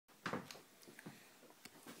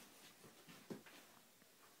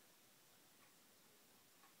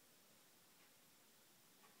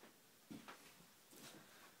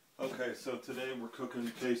Okay, so today we're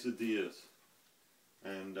cooking quesadillas,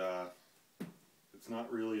 and it's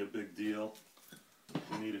not really a big deal.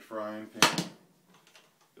 You need a frying pan,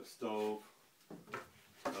 a stove,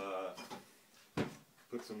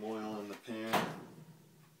 put some oil in the pan.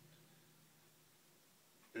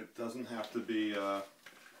 It doesn't have to be,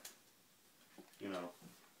 you know,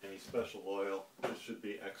 any special oil. This should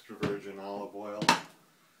be extra virgin olive oil.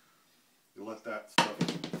 You let that stuff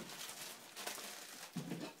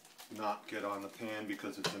not get on the pan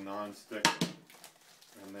because it's a non-stick,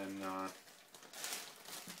 and then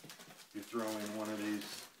you throw in one of these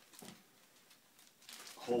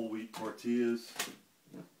whole wheat tortillas,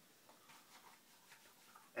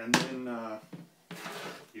 and then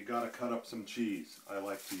you gotta cut up some cheese. I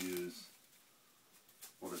like to use,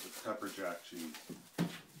 what is it, pepper jack cheese.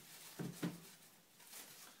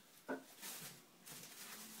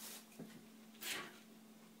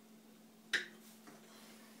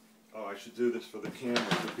 Oh, I should do this for the camera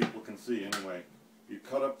so people can see. Anyway, you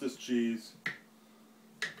cut up this cheese,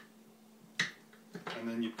 and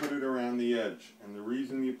then you put it around the edge. And the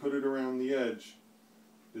reason you put it around the edge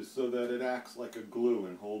is so that it acts like a glue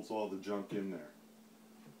and holds all the junk in there.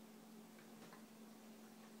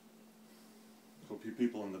 Hope you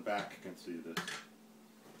people in the back can see this.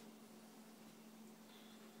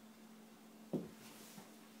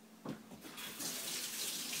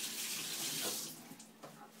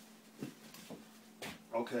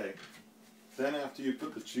 Okay, then after you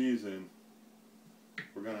put the cheese in,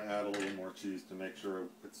 we're going to add a little more cheese to make sure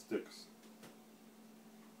it sticks.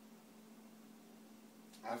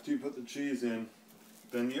 After you put the cheese in,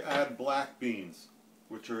 then you add black beans,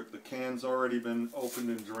 which are, the can's already been opened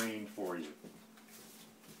and drained for you.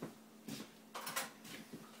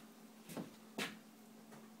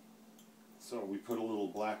 So we put a little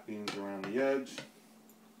black beans around the edge.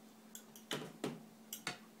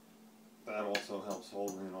 That also helps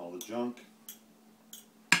hold in all the junk.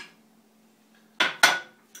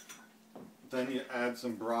 Then you add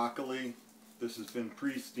some broccoli. This has been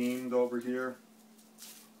pre-steamed over here.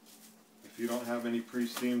 If you don't have any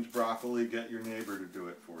pre-steamed broccoli, get your neighbor to do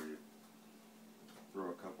it for you. Throw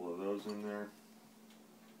a couple of those in there.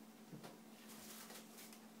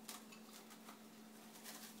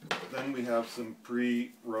 Then we have some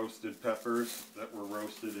pre-roasted peppers that were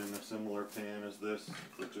roasted in a similar pan as this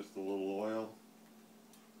with just a little oil.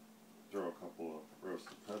 Throw a couple of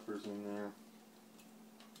roasted peppers in there.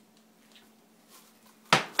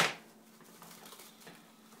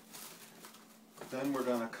 Then we're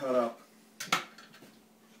going to cut up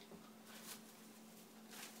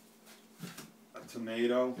a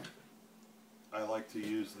tomato. I like to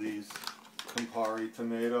use these Campari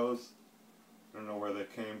tomatoes. I don't know where they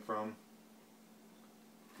came from.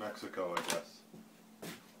 Mexico, I guess.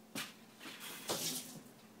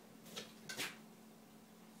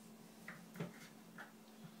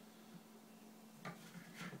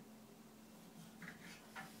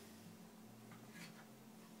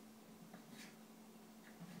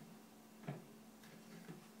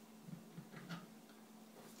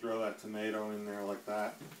 Throw that tomato in there like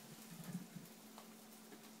that.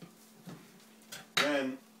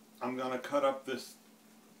 Then I'm going to cut up this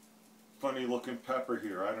funny looking pepper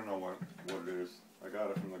here. I don't know what it is. I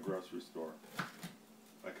got it from the grocery store.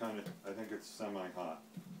 I think it's semi-hot.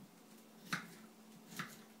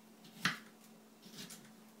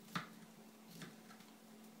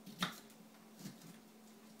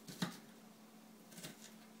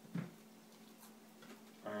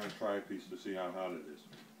 I'm going to try a piece to see how hot it is.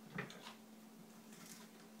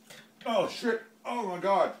 Oh shit! Oh my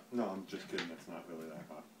god! No, I'm just kidding. It's not really that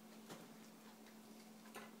hot.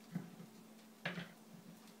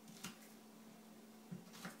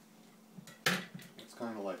 It's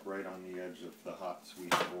kind of like right on the edge of the hot sweet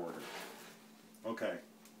border. Okay,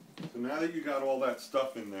 so now that you got all that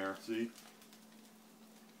stuff in there, see?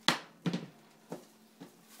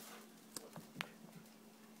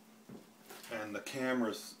 And the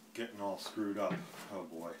camera's getting all screwed up. Oh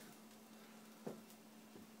boy.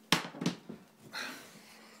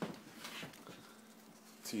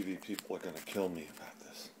 TV people are going to kill me about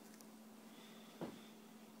this.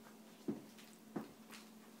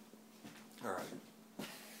 Alright.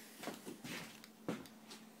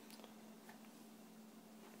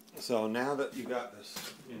 So now that you got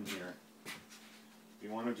this in here, you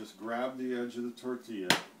want to just grab the edge of the tortilla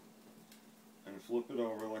and flip it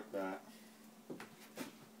over like that.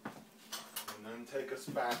 And then take a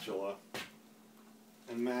spatula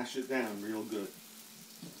and mash it down real good.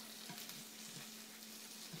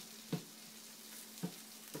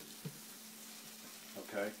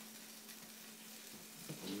 Okay?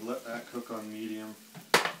 And you let that cook on medium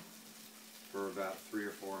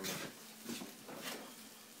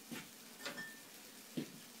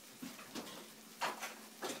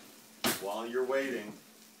you're waiting,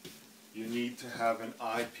 you need to have an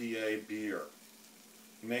IPA beer.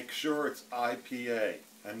 Make sure it's IPA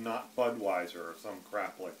and not Budweiser or some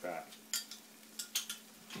crap like that.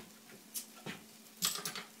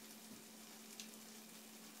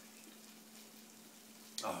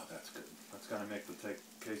 Oh, that's good. That's going to make the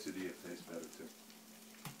quesadilla taste better too.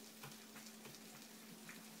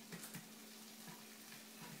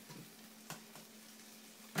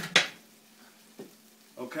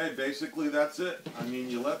 Okay, basically that's it. I mean,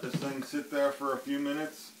 you let this thing sit there for a few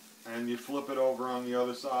minutes and you flip it over on the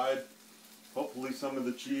other side. Hopefully some of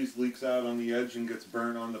the cheese leaks out on the edge and gets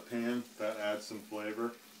burnt on the pan. That adds some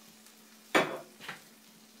flavor.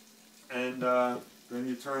 And then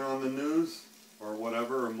you turn on the news or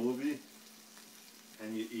whatever, a movie,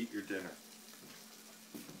 and you eat your dinner.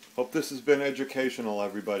 Hope this has been educational,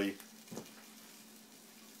 everybody.